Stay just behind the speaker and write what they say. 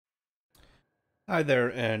Hi there,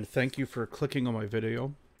 and thank you for clicking on my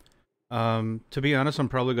video. To be honest, I'm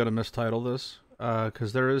probably going to mistitle this,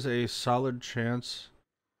 because there is a solid chance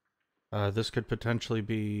this could potentially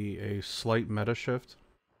be a slight meta shift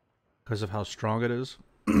because of how strong it is.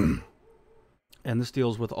 And this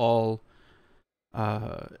deals with all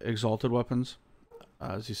exalted weapons.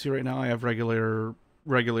 As you see right now, I have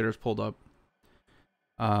regulators pulled up.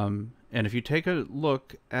 And if you take a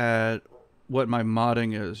look at what my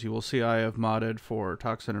modding is, you will see I have modded for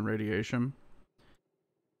toxin and radiation.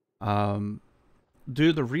 Due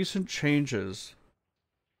to the recent changes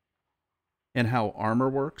in how armor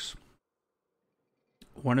works,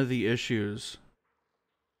 one of the issues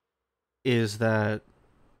is that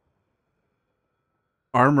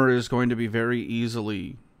armor is going to be very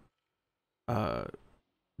easily uh,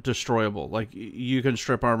 destroyable. Like, you can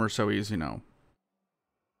strip armor so easy now.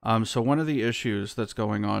 So one of the issues that's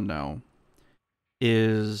going on now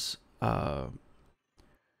is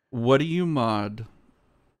what do you mod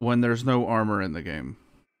when there's no armor in the game?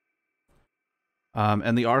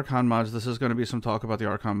 And the Archon mods, this is going to be some talk about the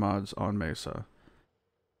Archon mods on Mesa.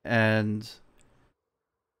 And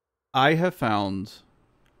I have found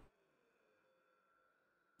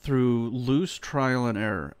through loose trial and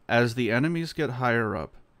error, as the enemies get higher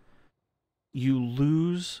up, you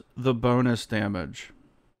lose the bonus damage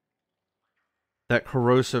that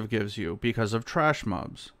corrosive gives you because of trash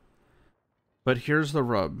mobs. But here's the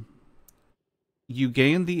rub. You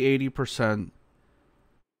gain the 80%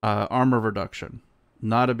 armor reduction.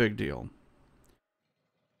 Not a big deal.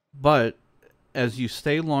 But as you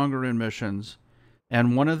stay longer in missions,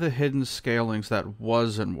 and one of the hidden scalings that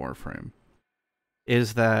was in Warframe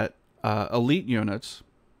is that elite units,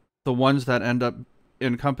 the ones that end up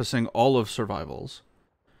encompassing all of survivals,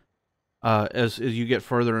 as you get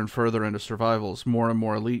further and further into survivals, more and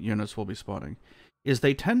more elite units will be spawning, is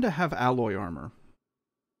they tend to have alloy armor.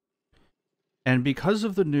 And because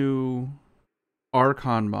of the new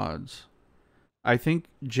Archon mods, I think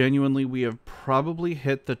genuinely we have probably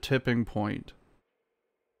hit the tipping point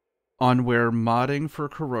on where modding for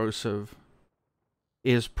corrosive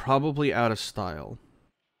is probably out of style.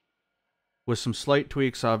 With some slight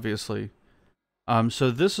tweaks, obviously.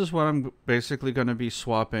 So this is what I'm basically going to be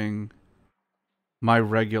swapping my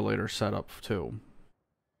regulator setup to.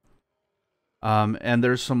 And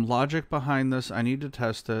there's some logic behind this. I need to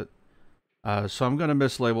test it. So I'm going to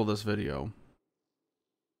mislabel this video.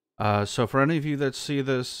 So for any of you that see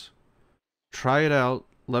this, try it out.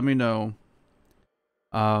 Let me know.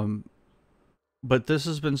 But this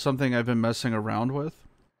has been something I've been messing around with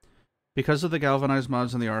because of the galvanized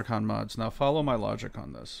mods and the Archon mods. Now follow my logic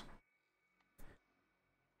on this.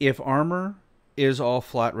 If armor is all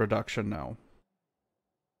flat reduction now,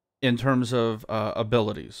 in terms of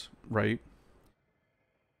abilities, right?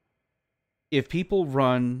 If people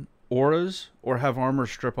run auras or have armor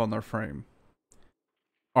strip on their frame,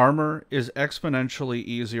 armor is exponentially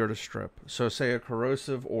easier to strip. So say a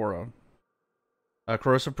corrosive aura, a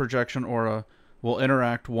corrosive projection aura will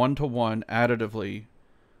interact one-to-one additively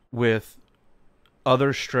with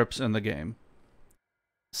other strips in the game.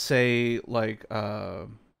 Say like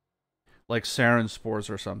sarin spores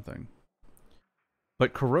or something.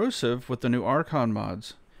 But corrosive with the new Archon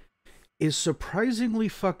mods is surprisingly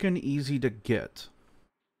fucking easy to get.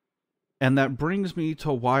 And that brings me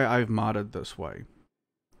to why I've modded this way.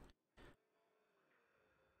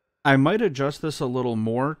 I might adjust this a little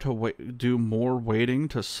more to do more weighting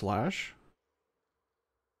to slash.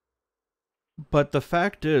 But the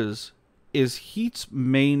fact is Heat's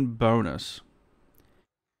main bonus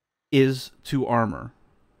is to armor.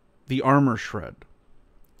 The armor shred.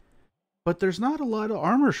 But there's not a lot of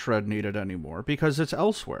armor shred needed anymore because it's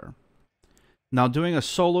elsewhere. Now doing a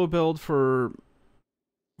solo build for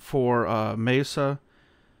Mesa,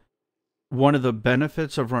 one of the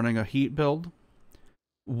benefits of running a Heat build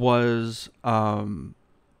was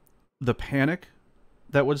the panic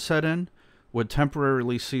that would set in would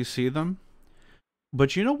temporarily CC them.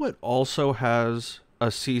 But you know what also has a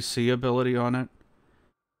CC ability on it?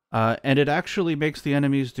 And it actually makes the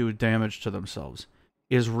enemies do damage to themselves,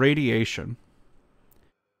 is radiation.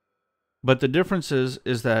 But the difference is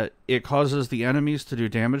that it causes the enemies to do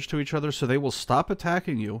damage to each other, so they will stop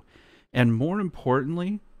attacking you. And more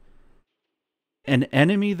importantly, an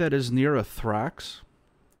enemy that is near a Thrax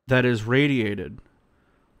that is radiated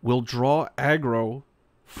will draw aggro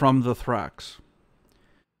from the Thrax.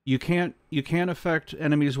 You can't affect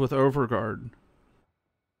enemies with Overguard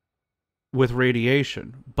with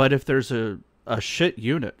radiation, but if there's a shit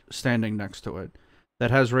unit standing next to it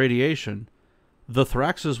that has radiation, the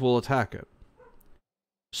Thraxes will attack it.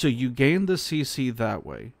 So you gain the CC that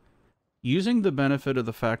way. using the benefit of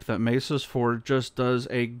the fact that Mesa's Forge just does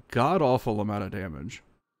a god-awful amount of damage.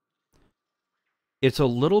 It's a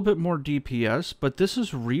little bit more DPS, but this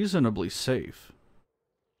is reasonably safe.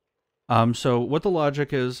 So what the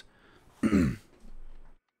logic is,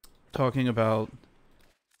 talking about...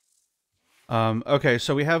 okay,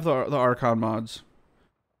 so we have the Archon mods,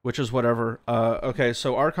 which is whatever. Okay,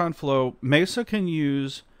 so Archon Flow, Mesa can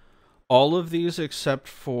use all of these except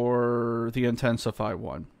for the Intensify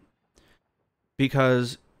one.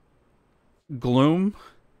 Because Gloom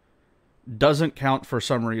doesn't count for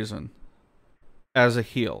some reason as a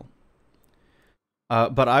heal.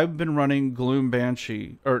 But I've been running Gloom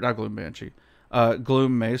Banshee, or not Gloom Banshee,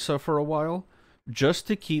 Gloom Mesa for a while, just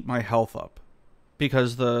to keep my health up.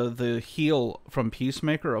 Because the heal from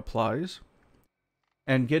Peacemaker applies,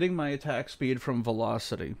 and getting my attack speed from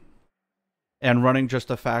Velocity, and running just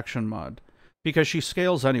a faction mod, because she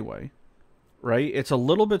scales anyway, right? It's a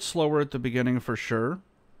little bit slower at the beginning for sure,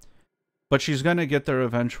 but she's going to get there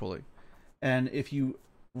eventually. And if you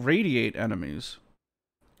radiate enemies,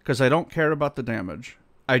 because I don't care about the damage,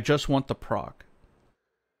 I just want the proc,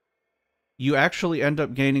 you actually end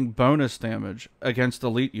up gaining bonus damage against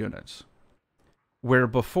elite units. Where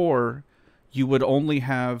before, you would only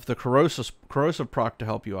have the corrosive proc to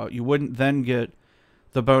help you out. You wouldn't then get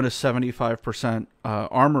the bonus 75%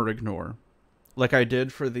 armor ignore, like I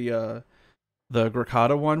did for the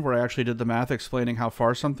Grakata one, where I actually did the math explaining how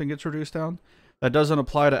far something gets reduced down. That doesn't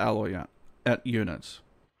apply to alloy units,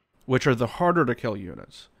 which are the harder to kill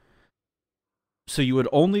units. So you would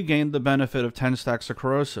only gain the benefit of 10 stacks of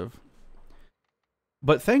corrosive.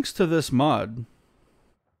 But thanks to this mod,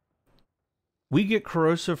 we get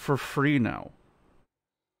corrosive for free now.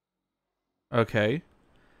 Okay.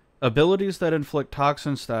 Abilities that inflict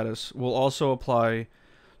toxin status will also apply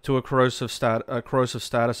to a corrosive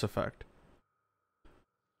status effect,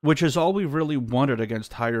 which is all we really wanted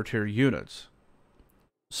against higher tier units.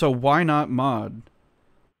 So why not mod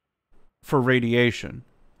for radiation?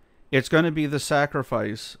 It's going to be the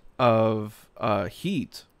sacrifice of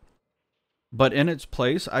heat, but in its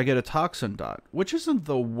place, I get a toxin dot, which isn't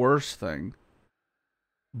the worst thing.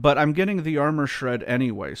 But I'm getting the armor shred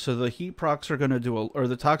anyway, so the heat procs are going to do, or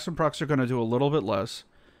the toxin procs are going to do a little bit less,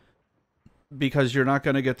 because you're not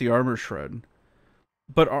going to get the armor shred.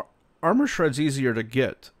 But armor shred's easier to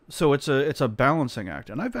get, so it's a balancing act.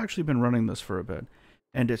 And I've actually been running this for a bit,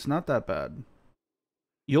 and it's not that bad.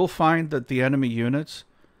 You'll find that the enemy units,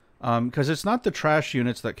 because it's not the trash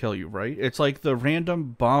units that kill you, right? It's like the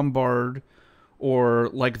random bombard, or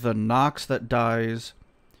like the Nox that dies.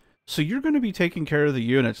 So you're going to be taking care of the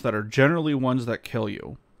units that are generally ones that kill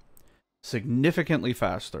you significantly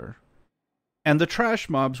faster. And the trash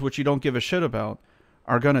mobs, which you don't give a shit about,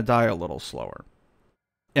 are going to die a little slower.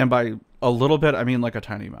 And by a little bit, I mean like a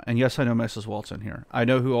tiny amount. And yes, I know Mrs. Walt's in here. I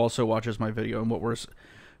know who also watches my video and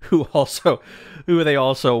who they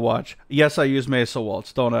also watch. Yes, I use Mesa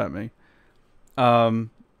Waltz. Don't at me.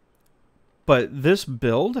 But this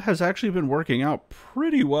build has actually been working out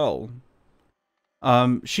pretty well.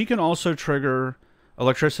 She can also trigger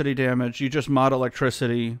electricity damage. You just mod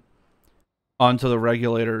electricity onto the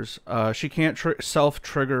regulators. She can't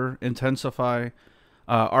self-trigger Intensify.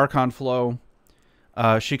 Archon Flow,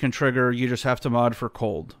 she can trigger. You just have to mod for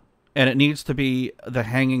cold. And it needs to be the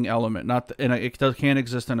hanging element, not it can't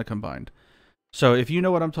exist in a combined. So if you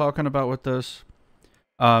know what I'm talking about with this,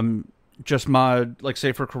 just mod, like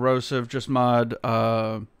say for corrosive, just mod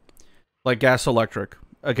like gas electric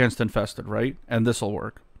against infested, right? And this will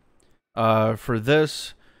work. For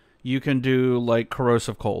this, you can do like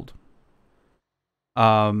corrosive cold.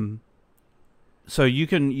 So you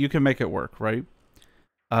can make it work, right?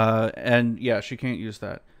 And yeah, she can't use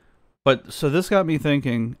that. But so this got me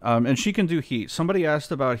thinking, and she can do heat. Somebody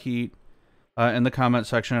asked about heat in the comment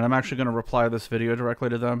section, and I'm actually going to reply this video directly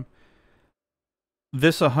to them.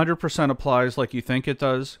 This 100% applies like you think it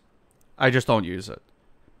does. I just don't use it.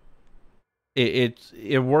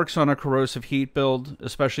 It works on a corrosive heat build,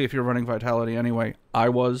 especially if you're running Vitality anyway. I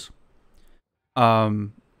was.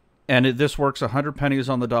 And this works 100 pennies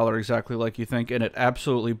on the dollar exactly like you think, and it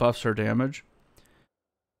absolutely buffs her damage.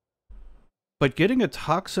 But getting a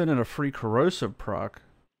toxin and a free corrosive proc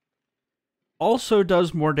also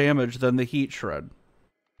does more damage than the heat shred.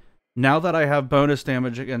 Now that I have bonus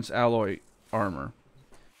damage against alloy armor.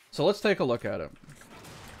 So let's take a look at it.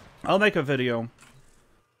 I'll make a video.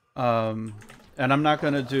 And I'm not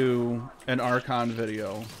going to do an Archon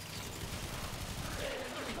video.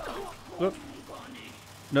 Whoop.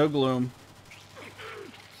 No gloom.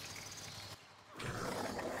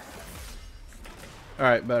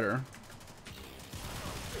 Alright, better.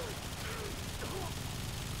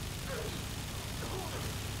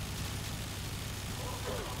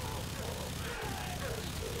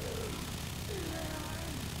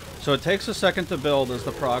 So it takes a second to build as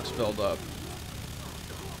the procs build up.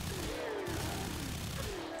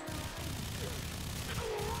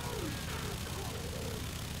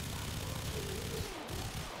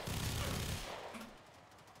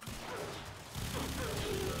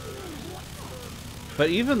 But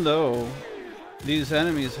even though these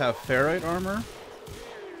enemies have ferrite armor,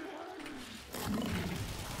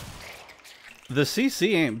 the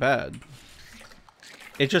CC ain't bad.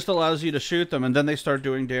 It just allows you to shoot them, and then they start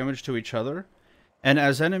doing damage to each other. And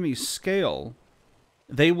as enemies scale,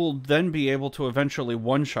 they will then be able to eventually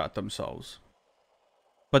one-shot themselves.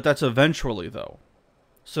 But that's eventually, though.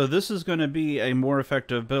 So this is going to be a more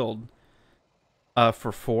effective build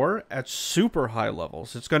for 4 at super high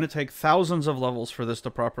levels. It's going to take thousands of levels for this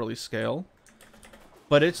to properly scale.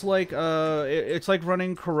 But it's like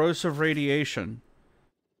running corrosive radiation.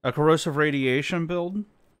 A corrosive radiation build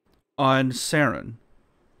on Saren.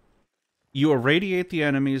 You irradiate the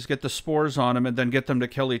enemies, get the spores on them, and then get them to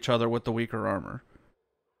kill each other with the weaker armor.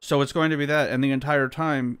 So it's going to be that, and the entire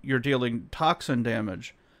time you're dealing toxin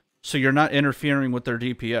damage. So you're not interfering with their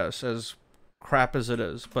DPS, as crap as it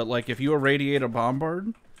is. But like if you irradiate a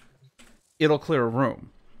bombard, it'll clear a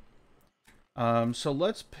room. So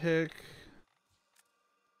let's pick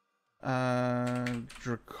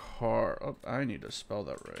Dracar. Oh, I need to spell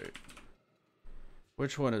that right.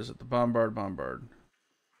 Which one is it? The bombard.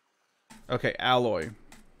 Okay, alloy.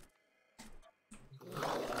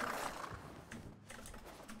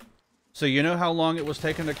 So you know how long it was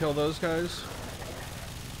taken to kill those guys?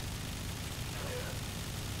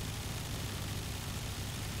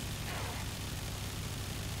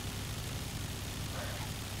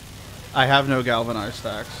 I have no galvanized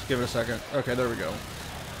stacks. Give it a second. Okay, there we go.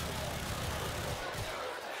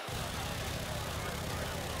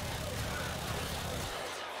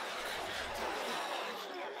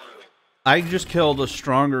 I just killed a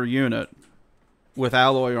stronger unit with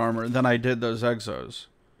alloy armor than I did those exos.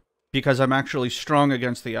 Because I'm actually strong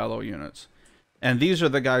against the alloy units. And these are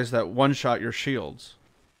the guys that one-shot your shields.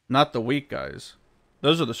 Not the weak guys.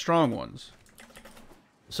 Those are the strong ones.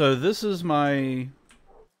 So this is my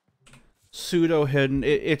pseudo-hidden.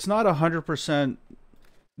 It's not 100%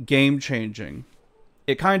 game-changing.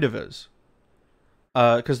 It kind of is.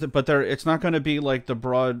 But it's not going to be like the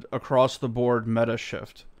broad, across-the-board meta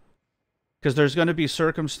shift. Because there's going to be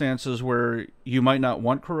circumstances where you might not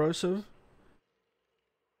want corrosive.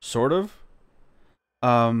 Sort of.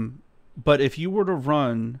 But if you were to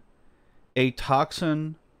run a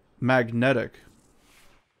toxin magnetic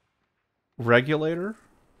regulator,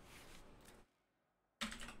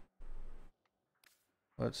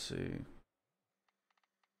 let's see.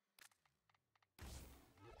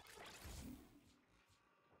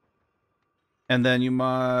 And then you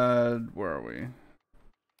mod, where are we?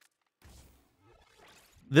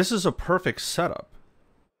 This is a perfect setup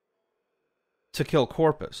to kill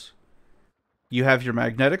Corpus. You have your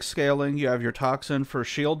magnetic scaling, you have your toxin for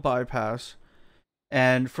shield bypass,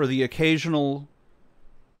 and for the occasional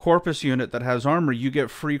Corpus unit that has armor, you get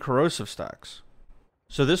free corrosive stacks.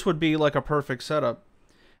 So this would be like a perfect setup.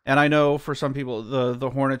 And I know for some people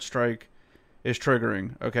the Hornet Strike is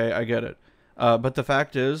triggering. Okay, I get it. But the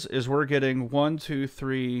fact is we're getting 1, 2,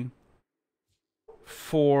 3,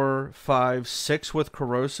 4, 5, 6 with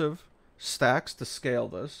corrosive stacks to scale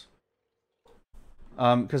this.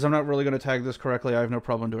 Because I'm not really going to tag this correctly. I have no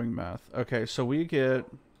problem doing math. Okay, so we get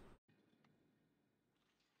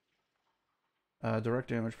direct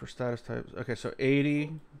damage per status types. Okay, so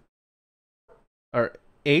 80 or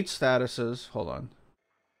 8 statuses. Hold on.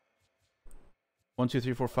 1, 2,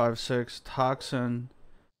 3, 4, 5, 6. Toxin,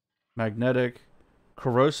 magnetic,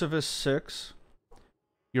 corrosive is 6.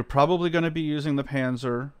 You're probably going to be using the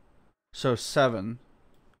Panzer, so 7.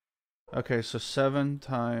 Okay, so 7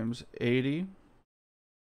 times 80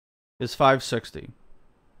 is 560.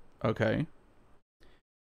 Okay.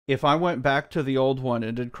 If I went back to the old one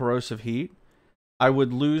and did corrosive heat, I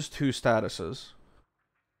would lose 2 statuses.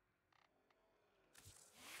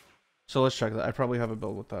 So let's check that. I probably have a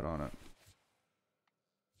build with that on it.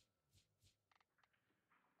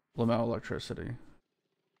 Lamau electricity.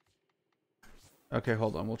 Okay,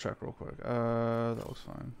 hold on. We'll check real quick. That looks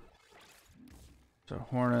fine. So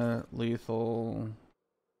Hornet, lethal.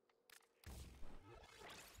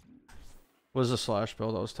 Was a slash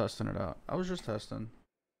build. I was testing it out. I was just testing.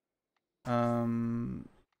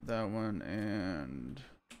 That one and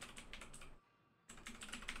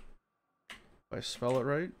if I spell it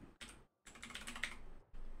right?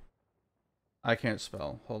 I can't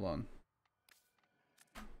spell. Hold on.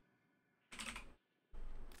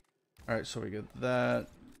 Alright, so we get that.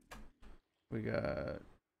 We got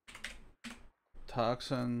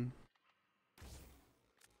toxin.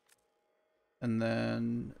 And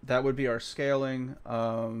then that would be our scaling.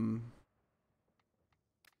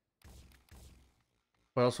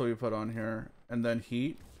 What else will we put on here? And then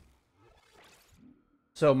heat.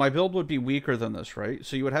 So my build would be weaker than this, right?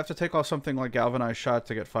 So you would have to take off something like galvanized shot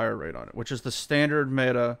to get fire rate on it, which is the standard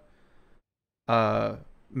meta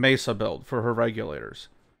Mesa build for her regulators.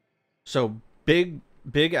 So big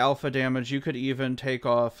alpha damage. You could even take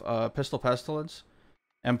off Pistol Pestilence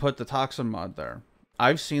and put the Toxin mod there.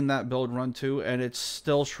 I've seen that build run too, and it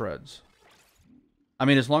still shreds. I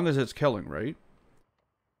mean, as long as it's killing, right?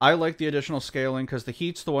 I like the additional scaling because the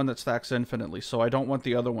heat's the one that stacks infinitely, so I don't want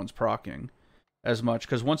the other ones proccing as much,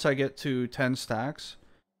 because once I get to 10 stacks,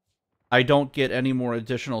 I don't get any more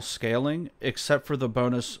additional scaling except for the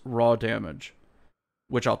bonus raw damage,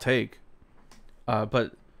 which I'll take.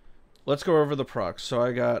 But let's go over the procs. So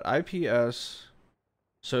I got IPS,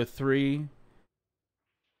 so 3,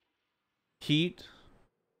 heat,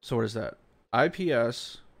 so what is that?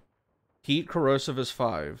 IPS, heat corrosive is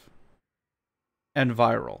 5, and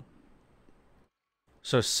viral.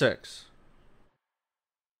 So 6.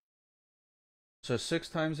 So 6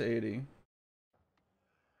 times 80.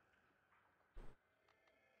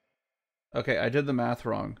 Okay, I did the math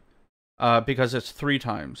wrong. Because it's 3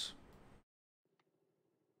 times.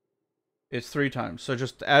 It's 3 times. So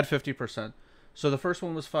just add 50%. So the first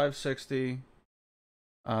one was 560.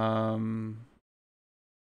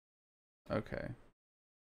 Okay.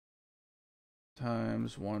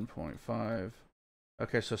 Times 1.5.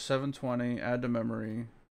 Okay, so 720. Add to memory.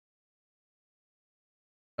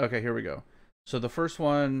 Okay, here we go. So the first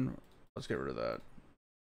one, let's get rid of that.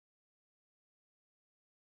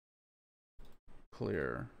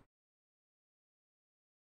 Clear.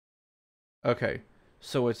 Okay,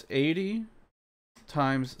 so it's 80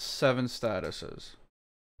 times 7 statuses.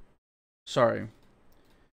 Sorry.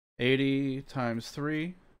 80 times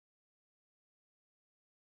 3.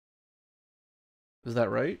 Is that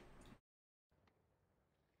right?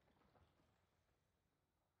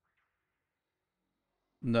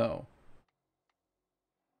 No.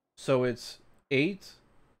 So it's 8,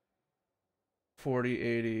 40,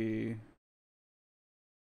 80,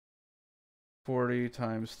 40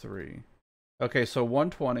 times 3. Okay, so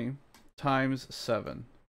 120 times 7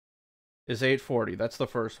 is 840. That's the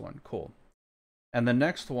first one. Cool. And the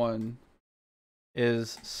next one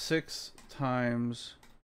is 6 times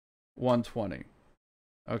 120.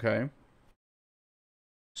 Okay.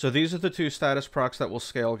 So these are the 2 status procs that will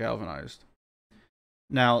scale galvanized.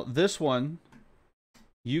 Now, this one,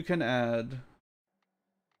 you can add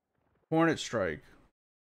Hornet Strike,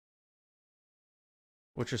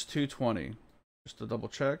 which is 220. Just to double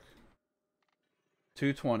check.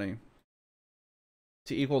 220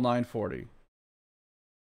 to equal 940.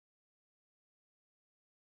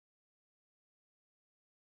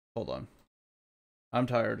 Hold on. I'm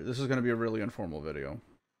tired. This is going to be a really informal video.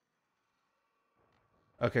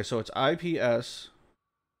 Okay, so it's IPS,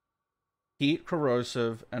 heat,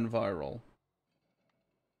 corrosive, and viral.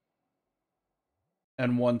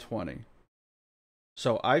 And 120.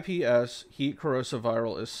 So IPS, heat, corrosive,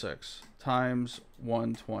 viral is 6 times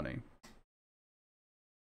 120.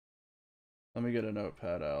 Let me get a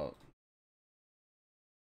notepad out.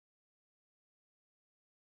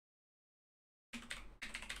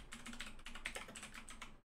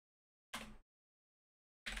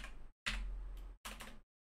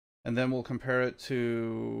 And then we'll compare it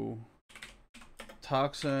to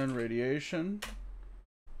toxin, radiation.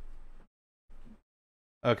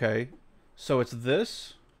 Okay, so it's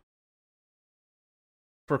this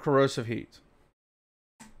for corrosive heat.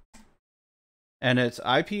 And it's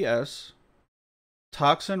IPS,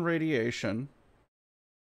 toxin, radiation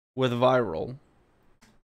with viral,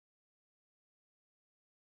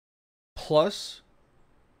 plus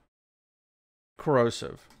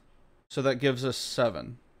corrosive. So that gives us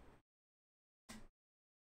 7.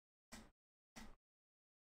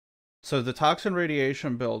 So the toxin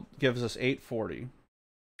radiation build gives us 840.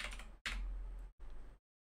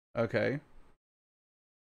 Okay.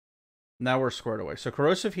 Now we're squared away. So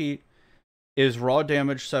corrosive heat is raw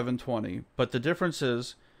damage 720, but the difference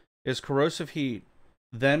is corrosive heat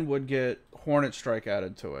then would get Hornet Strike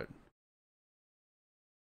added to it.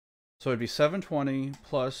 So it'd be 720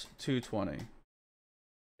 plus 220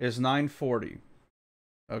 is 940.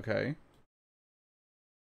 Okay.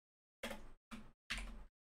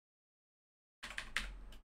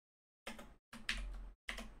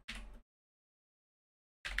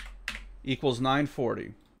 Equals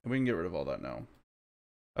 940. We can get rid of all that now.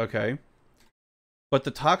 Okay. But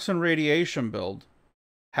the toxin radiation build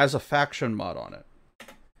has a faction mod on it.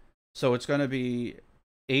 So it's going to be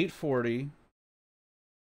 840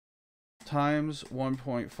 times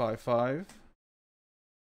 1.55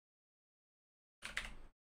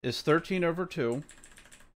 is 13 over 2, or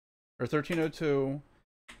 1302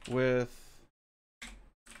 with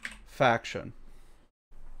faction.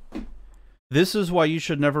 This is why you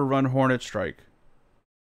should never run Hornet Strike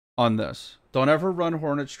on this. Don't ever run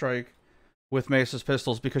Hornet Strike with Mesa's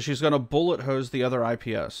pistols, because she's going to bullet hose the other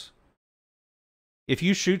IPS. If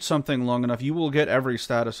you shoot something long enough, you will get every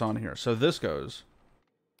status on here. So this goes.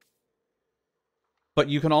 But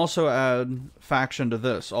you can also add faction to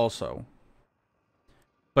this also.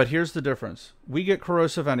 But here's the difference. We get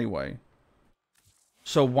corrosive anyway.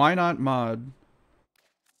 So why not mod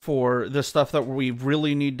for the stuff that we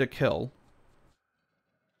really need to kill?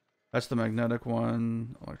 That's the magnetic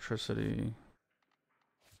one. Electricity.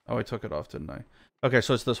 Oh, I took it off, didn't I? Okay,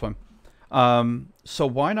 so it's this one. So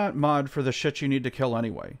why not mod for the shit you need to kill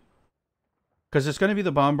anyway? Because it's going to be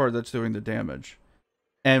the bombard that's doing the damage.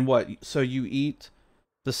 And what? So you eat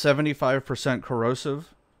the 75%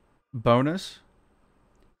 corrosive bonus?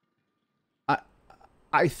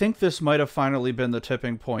 I think this might have finally been the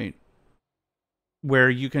tipping point where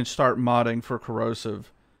you can start modding for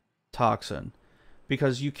corrosive toxin.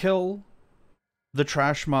 Because you kill the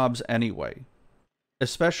trash mobs anyway.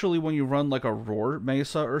 Especially when you run like a Roar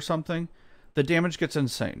Mesa or something. The damage gets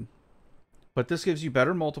insane. But this gives you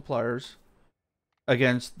better multipliers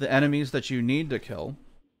against the enemies that you need to kill.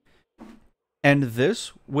 And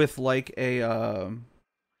this with like a...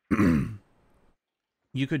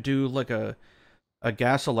 you could do like a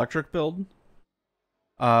gas electric build.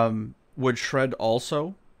 Would shred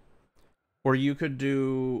also. Or you could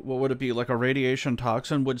do... what would it be? Like a radiation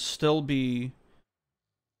toxin would still be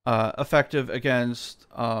effective against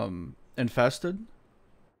infested.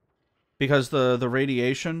 Because the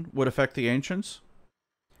radiation would affect the ancients.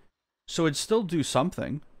 So it'd still do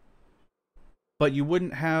something. But you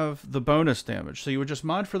wouldn't have the bonus damage. So you would just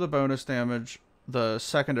mod for the bonus damage, the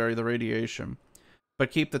secondary, the radiation.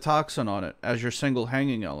 But keep the toxin on it as your single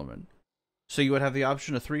hanging element. So you would have the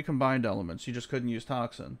option of 3 combined elements. You just couldn't use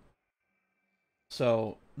toxin.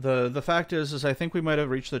 So the fact is I think we might have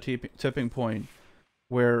reached the tipping point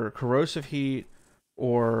where corrosive heat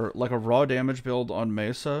or like a raw damage build on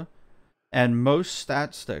Mesa and most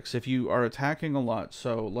stat sticks, if you are attacking a lot,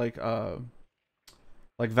 so like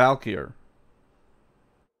Valkyr.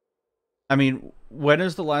 I mean, when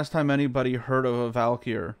is the last time anybody heard of a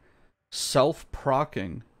Valkyr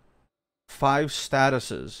self-procking 5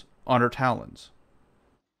 statuses on her talons?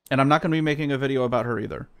 And I'm not going to be making a video about her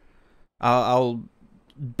either. I'll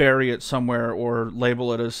bury it somewhere or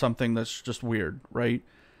label it as something that's just weird, right?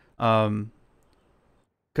 Because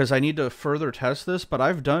I need to further test this, but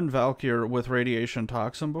I've done Valkyr with radiation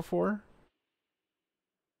toxin before.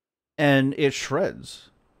 And it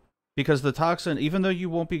shreds. Because the toxin, even though you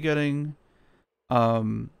won't be getting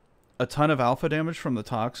a ton of alpha damage from the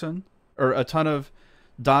toxin, or a ton of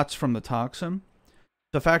dots from the toxin,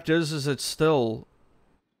 the fact is it's still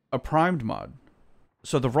a primed mod.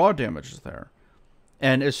 So the raw damage is there.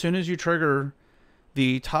 And as soon as you trigger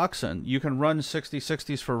the toxin, you can run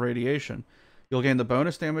 60/60s for radiation. You'll gain the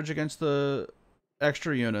bonus damage against the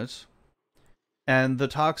extra units. And the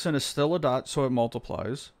toxin is still a dot, so it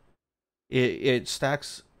multiplies. It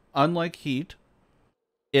stacks, unlike heat.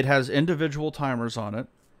 It has individual timers on it.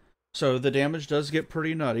 So the damage does get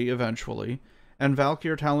pretty nutty eventually. And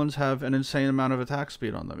Valkyr Talons have an insane amount of attack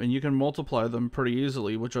speed on them. And you can multiply them pretty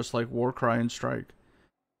easily with just like Warcry and Strike.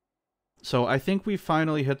 So I think we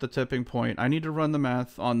finally hit the tipping point. I need to run the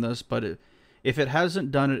math on this, but if it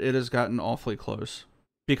hasn't done it, it has gotten awfully close.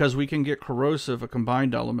 Because we can get Corrosive, a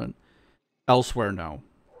combined element, elsewhere now.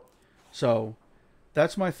 So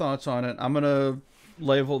that's my thoughts on it. I'm going to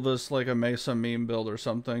label this like a Mesa meme build or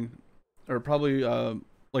something. Or probably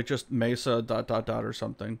like just Mesa ... or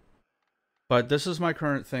something. But this is my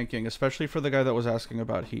current thinking, especially for the guy that was asking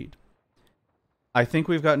about heat. I think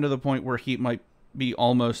we've gotten to the point where heat might be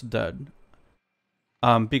almost dead.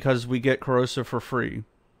 Because we get Corrosive for free.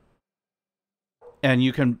 And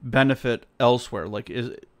you can benefit elsewhere. Like,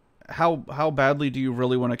 how badly do you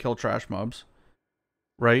really want to kill trash mobs?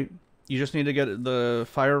 Right? You just need to get the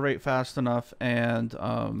fire rate fast enough, and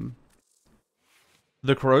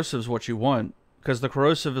the corrosive is what you want, because the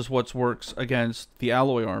corrosive is what works against the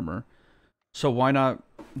alloy armor. So why not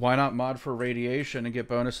mod for radiation and get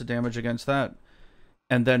bonus of damage against that,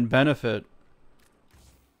 and then benefit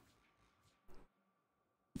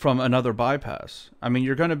from another bypass? I mean,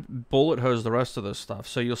 you're going to bullet hose the rest of this stuff,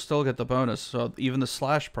 so you'll still get the bonus. So even the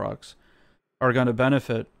slash procs are going to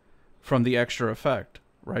benefit from the extra effect,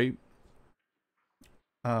 right?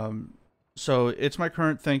 Um, so it's my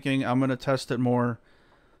current thinking. I'm gonna test it more.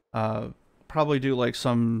 Uh, Probably do like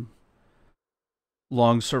some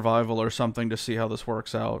long survival or something to see how this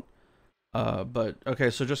works out. But okay,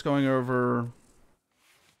 so just going over.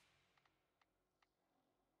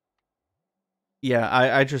 Yeah,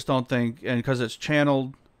 I just don't think, and because it's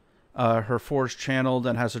channeled, her force channeled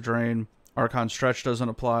and has a drain. Archon stretch doesn't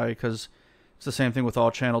apply because it's the same thing with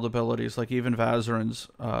all channeled abilities. Like even Vazarin's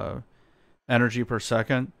energy per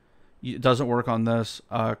second, it doesn't work on this.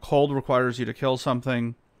 Cold requires you to kill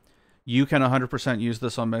something. You can 100% use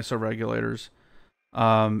this on Mesa regulators.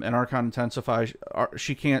 And Archon Intensify,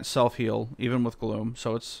 she can't self heal even with Gloom,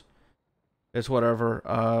 so it's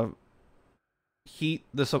whatever. Heat,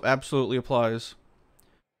 this absolutely applies.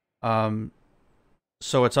 Um,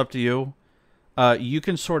 so it's up to you. You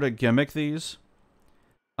can sort of gimmick these.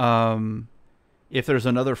 Um, if there's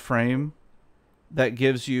another frame that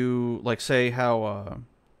gives you, say how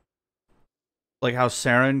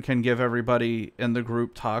Saren can give everybody in the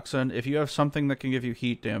group toxin. If you have something that can give you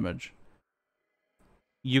heat damage,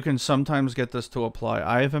 you can sometimes get this to apply.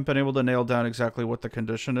 I haven't been able to nail down exactly what the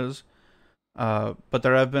condition is, but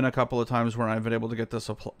there have been a couple of times where I've been able to get this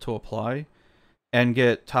to apply and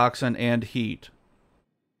get toxin and heat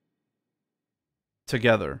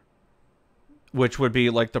together, which would be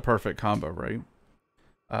like the perfect combo, right?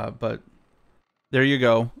 But there you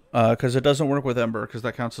go, because it doesn't work with Ember, because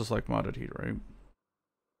that counts as like modded heat, right?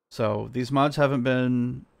 So these mods haven't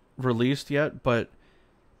been released yet, but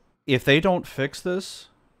if they don't fix this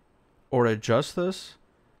or adjust this,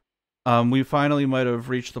 we finally might have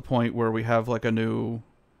reached the point where we have like a new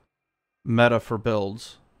meta for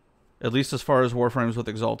builds, at least as far as warframes with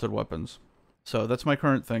exalted weapons. So that's my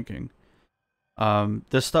current thinking.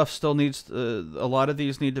 This stuff still needs a lot of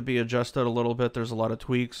these need to be adjusted a little bit. There's a lot of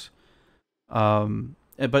tweaks, but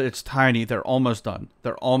it's tiny. They're almost done.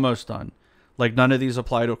 They're almost done. Like none of these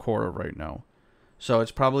apply to Korra right now, so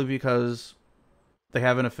it's probably because they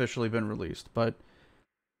haven't officially been released. But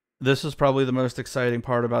this is probably the most exciting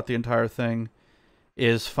part about the entire thing,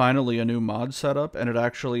 is finally a new mod setup, and it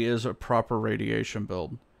actually is a proper radiation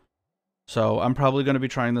build. So I'm probably going to be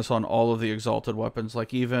trying this on all of the exalted weapons,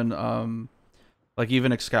 like even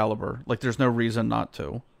Excalibur. Like there's no reason not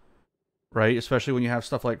to, right? Especially when you have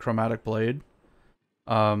stuff like Chromatic Blade.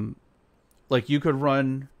 Like you could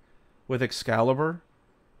run with Excalibur,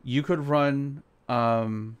 you could run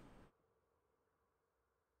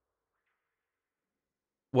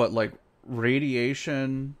like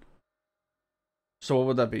radiation. So what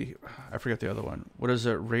would that be? I forget the other one. What is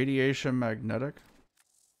it? Radiation magnetic?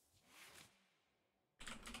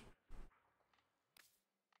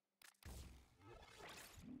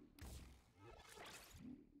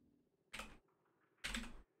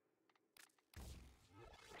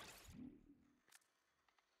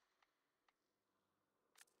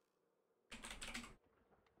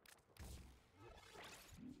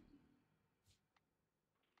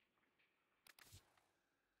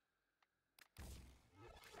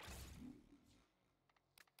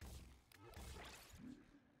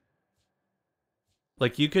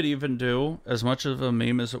 Like you could even do, as much of a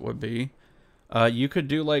meme as it would be, you could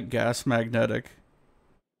do like gas magnetic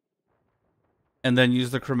and then use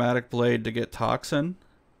the chromatic blade to get toxin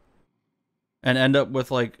and end up with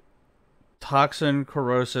like toxin,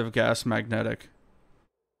 corrosive, gas magnetic,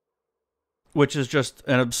 which is just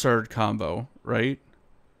an absurd combo, right?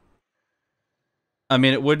 I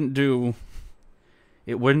mean, it wouldn't do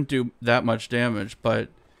that much damage, but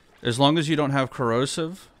as long as you don't have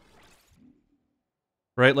corrosive,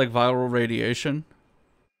 right, like viral radiation,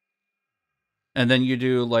 and then you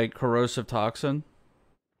do like corrosive toxin,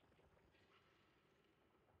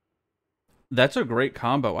 that's a great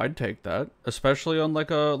combo. I'd take that, especially on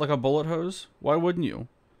like a bullet hose. Why wouldn't you?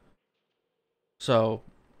 So,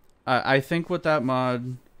 I think with that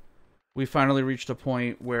mod, we finally reached a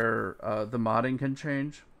point where the modding can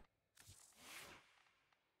change.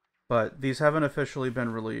 But these haven't officially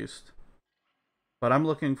been released. But I'm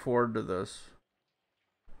looking forward to this.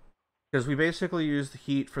 Because we basically used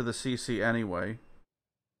heat for the CC anyway.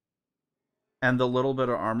 And the little bit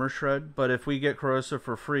of armor shred. But if we get corrosive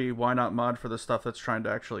for free, why not mod for the stuff that's trying to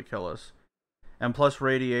actually kill us? And plus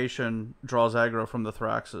radiation draws aggro from the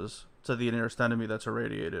Thraxes to the nearest enemy that's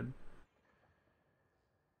irradiated.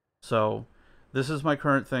 So, this is my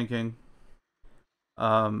current thinking.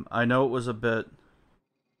 I know it was a bit,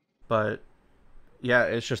 but yeah,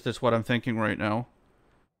 it's what I'm thinking right now.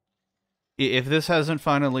 If this hasn't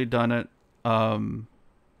finally done it,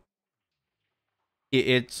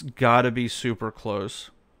 it's got to be super close.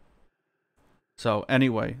 So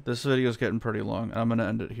anyway, this video is getting pretty long. I'm going to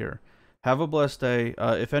end it here. Have a blessed day.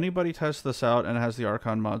 If anybody tests this out and has the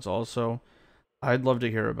Archon mods also, I'd love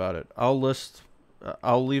to hear about it. I'll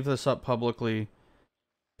leave this up publicly,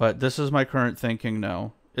 but this is my current thinking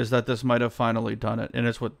now, is that this might have finally done it, and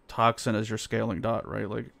it's with Toxin as your scaling dot, right?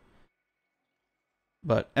 Like,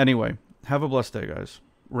 but anyway, have a blessed day, guys.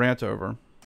 Rant over.